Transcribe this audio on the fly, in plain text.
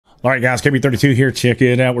All right, guys, KB32 here. Check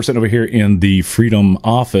it out. We're sitting over here in the Freedom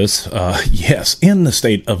office. Yes, in the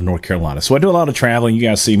state of North Carolina. So I do a lot of traveling. You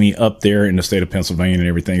guys see me up there in the state of Pennsylvania and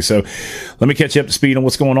everything. So let me catch you up to speed on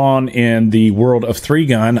what's going on in the world of three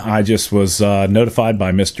gun. I just was notified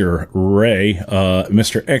by Mr. Ray,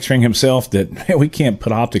 Mr. X-Ring himself, that man, we can't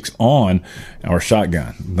put optics on our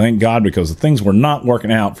shotgun. Thank God, because the things were not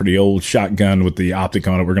working out for the old shotgun with the optic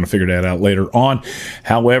on it. We're going to figure that out later on.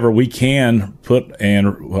 However, we can put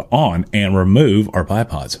on and remove our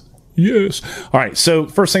bipods. Yes. All right. So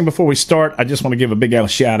first thing before we start, I just want to give a big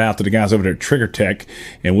shout out to the guys over there at Trigger Tech,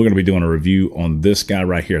 and we're going to be doing a review on this guy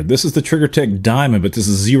right here. This is the Trigger Tech Diamond, but this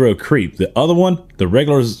is zero creep. The other one, the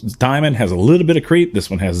regular Diamond, has a little bit of creep. This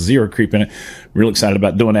one has zero creep in it. Real excited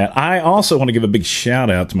about doing that. I also want to give a big shout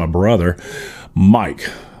out to my brother, Mike,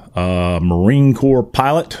 Marine Corps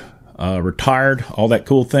pilot. Retired, all that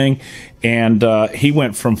cool thing. And he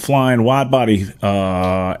went from flying wide-body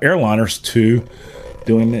airliners to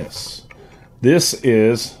doing this. This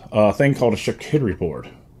is a thing called a charcuterie board.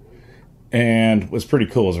 And what's pretty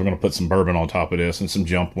cool is we're going to put some bourbon on top of this and some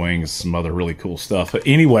jump wings, some other really cool stuff. But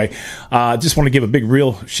anyway, I just want to give a big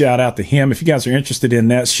real shout out to him. If you guys are interested in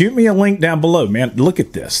that, shoot me a link down below, man. Look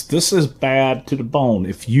at this. This is bad to the bone.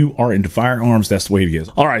 If you are into firearms, that's the way it is.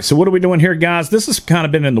 All right, so what are we doing here, guys? This has kind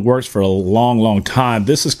of been in the works for a long, long time.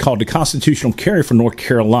 This is called the Constitutional Carry for North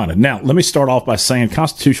Carolina. Now, let me start off by saying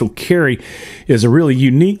constitutional carry is a really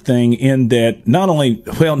unique thing in that not only,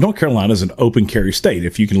 well, North Carolina is an open carry state.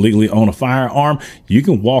 If you can legally own a firearm, you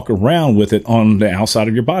can walk around with it on the outside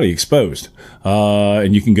of your body exposed,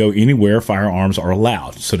 and you can go anywhere firearms are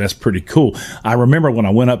allowed. So that's pretty cool. I remember when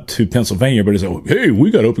I went up to Pennsylvania, everybody said, "Hey,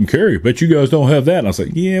 we got open carry. Bet you guys don't have that." And I was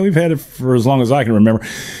like, "Yeah, we've had it for as long as I can remember."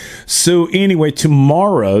 So anyway,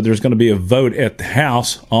 tomorrow there's going to be a vote at the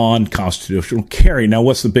House on constitutional carry. Now,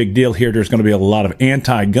 what's the big deal here? There's going to be a lot of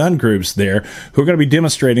anti-gun groups there who are going to be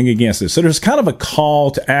demonstrating against this. So there's kind of a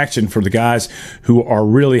call to action for the guys who are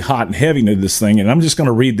really hot and heavy into this thing. And I'm just going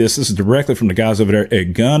to read this. This is directly from the guys over there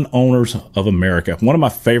at Gun Owners of America. One of my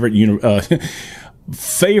favorite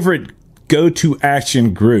go-to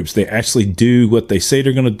action groups. They actually do what they say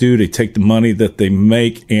they're going to do. They take the money that they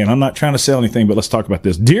make. And I'm not trying to sell anything, but let's talk about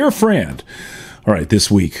this. Dear friend, all right, this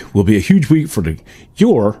week will be a huge week for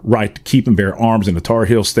your right to keep and bear arms in the Tar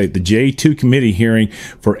Heel State. The J2 committee hearing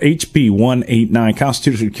for HB 189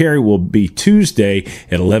 constitutional carry will be Tuesday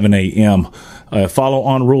at 11 a.m.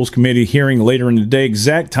 Follow-on Rules Committee hearing later in the day.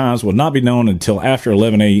 Exact times will not be known until after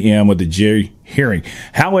 11 a.m. with the J hearing.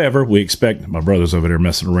 However, we expect my brother's over there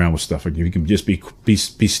messing around with stuff. You can just be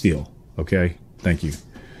still, okay? Thank you.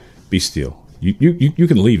 Be still. You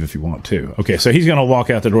can leave if you want to. Okay, so he's going to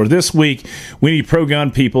walk out the door. This week, we need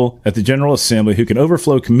pro-gun people at the General Assembly who can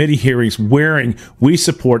overflow committee hearings wearing "We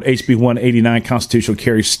Support HB 189 Constitutional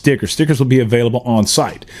Carry" stickers. Stickers will be available on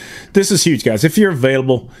site. This is huge, guys. If you're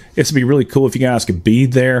available, it's going to be really cool if you guys could be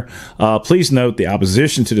there. Please note the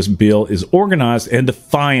opposition to this bill is organized and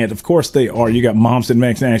defiant. Of course they are. You got Moms That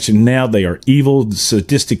Make Action Now. They are evil,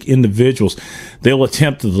 sadistic individuals. They'll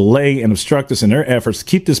attempt to delay and obstruct us in their efforts to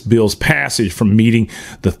keep this bill's passage from meeting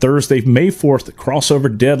the Thursday, May 4th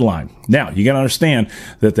crossover deadline. Now, you got to understand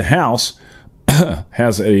that the House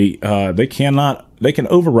has they can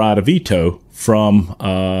override a veto from,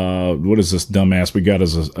 what is this dumbass we got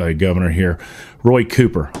as a governor here? Roy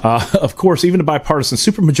Cooper. Of course, even a bipartisan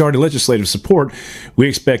supermajority legislative support, we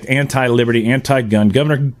expect anti-liberty, anti-gun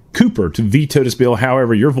Governor Cooper to veto this bill.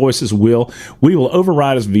 However, your voices we will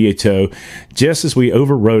override his veto, just as we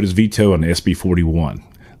overrode his veto on SB 41.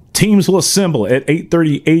 Teams will assemble at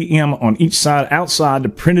 8:30 a.m. on each side outside the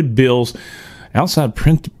printed bills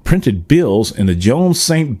in the Jones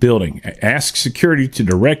Saint building. Ask security to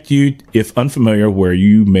direct you if unfamiliar where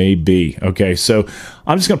you may be. Okay, so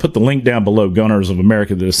I'm just going to put the link down below, Gunners of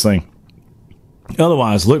America, to this thing.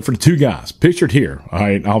 Otherwise, look for the two guys pictured here. All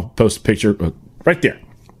right, I'll post a picture right there.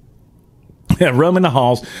 Roaming the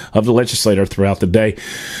halls of the legislature throughout the day.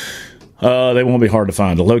 They won't be hard to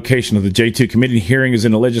find. The location of the J2 committee hearing is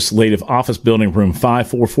in the Legislative Office Building, room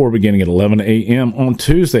 544, beginning at 11 a.m. on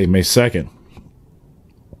Tuesday, May 2nd.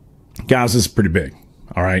 Guys, this is pretty big.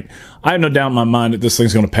 All right. I have no doubt in my mind that this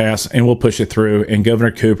thing's going to pass, and we'll push it through, and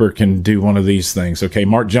Governor Cooper can do one of these things. Okay,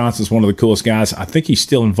 Mark Johnson's one of the coolest guys. I think he's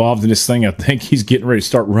still involved in this thing. I think he's getting ready to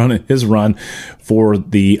start running his run for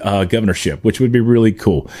the governorship, which would be really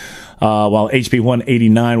cool. While HB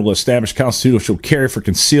 189 will establish constitutional carry for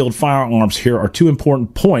concealed firearms, here are two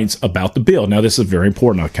important points about the bill. Now, this is very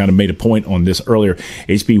important. I kind of made a point on this earlier.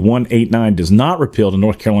 HB 189 does not repeal the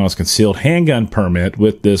North Carolina's concealed handgun permit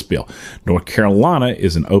with this bill. North Carolina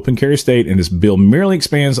is an open carry state, and this bill merely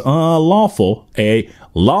expands lawful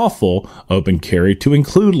open carry to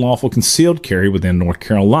include lawful concealed carry within North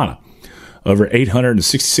Carolina. Over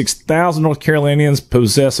 866,000 North Carolinians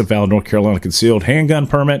possess a valid North Carolina concealed handgun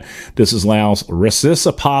permit. This allows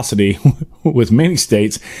reciprocity with many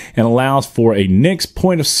states and allows for a NICS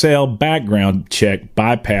point-of-sale background check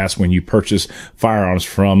bypass when you purchase firearms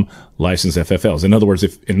from licensed FFLs. In other words,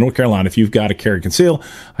 if in North Carolina, if you've got to carry conceal,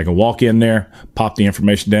 I can walk in there, pop the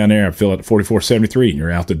information down there, and fill out 4473, and you're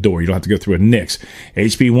out the door. You don't have to go through a NICS.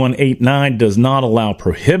 HB 189 does not allow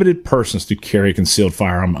prohibited persons to carry a concealed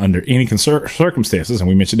firearm under any circumstances, and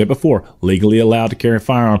we mentioned it before, legally allowed to carry a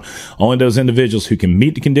firearm. Only those individuals who can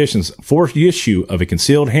meet the conditions for the issue of a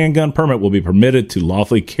concealed handgun permit will be permitted to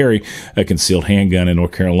lawfully carry a concealed handgun in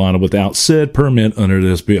North Carolina without said permit under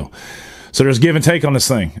this bill. So there's give and take on this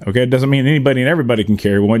thing, okay? It doesn't mean anybody and everybody can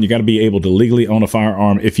carry one. You got to be able to legally own a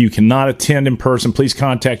firearm. If you cannot attend in person, please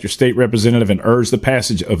contact your state representative and urge the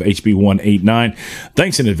passage of HB 189.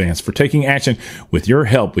 Thanks in advance for taking action. With your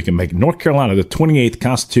help, we can make North Carolina the 28th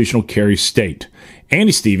constitutional carry state.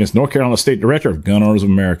 Andy Stevens, North Carolina State Director of Gun Owners of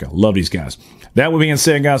America. Love these guys. That being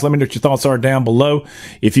said, guys, let me know what your thoughts are down below.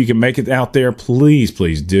 If you can make it out there, please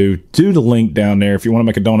do the link down there. If you want to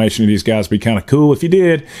make a donation to these guys, it'd be kind of cool if you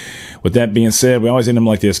did. With that being said, we always end them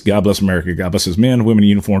like this. God bless America. God bless his men, women in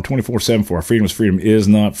uniform, 24/7 for our freedoms. Freedom is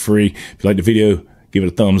not free. If you like the video, give it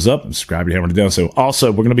a thumbs up and subscribe if you haven't done so. Also,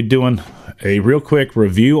 we're going to be doing a real quick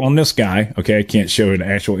review on this guy. Okay, I can't show you an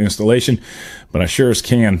actual installation, but I sure as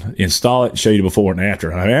can install it and show you the before and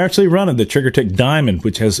after. I'm actually running the TriggerTech Diamond,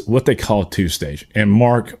 which has what they call a 2-stage. And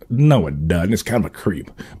Mark, no, it doesn't. It's kind of a creep,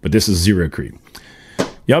 but this is zero creep.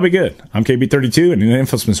 Y'all be good. I'm KB32, and in the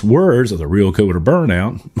infamous words of the real Cobra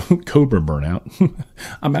Burnout,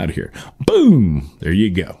 I'm out of here. Boom! There you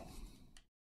go.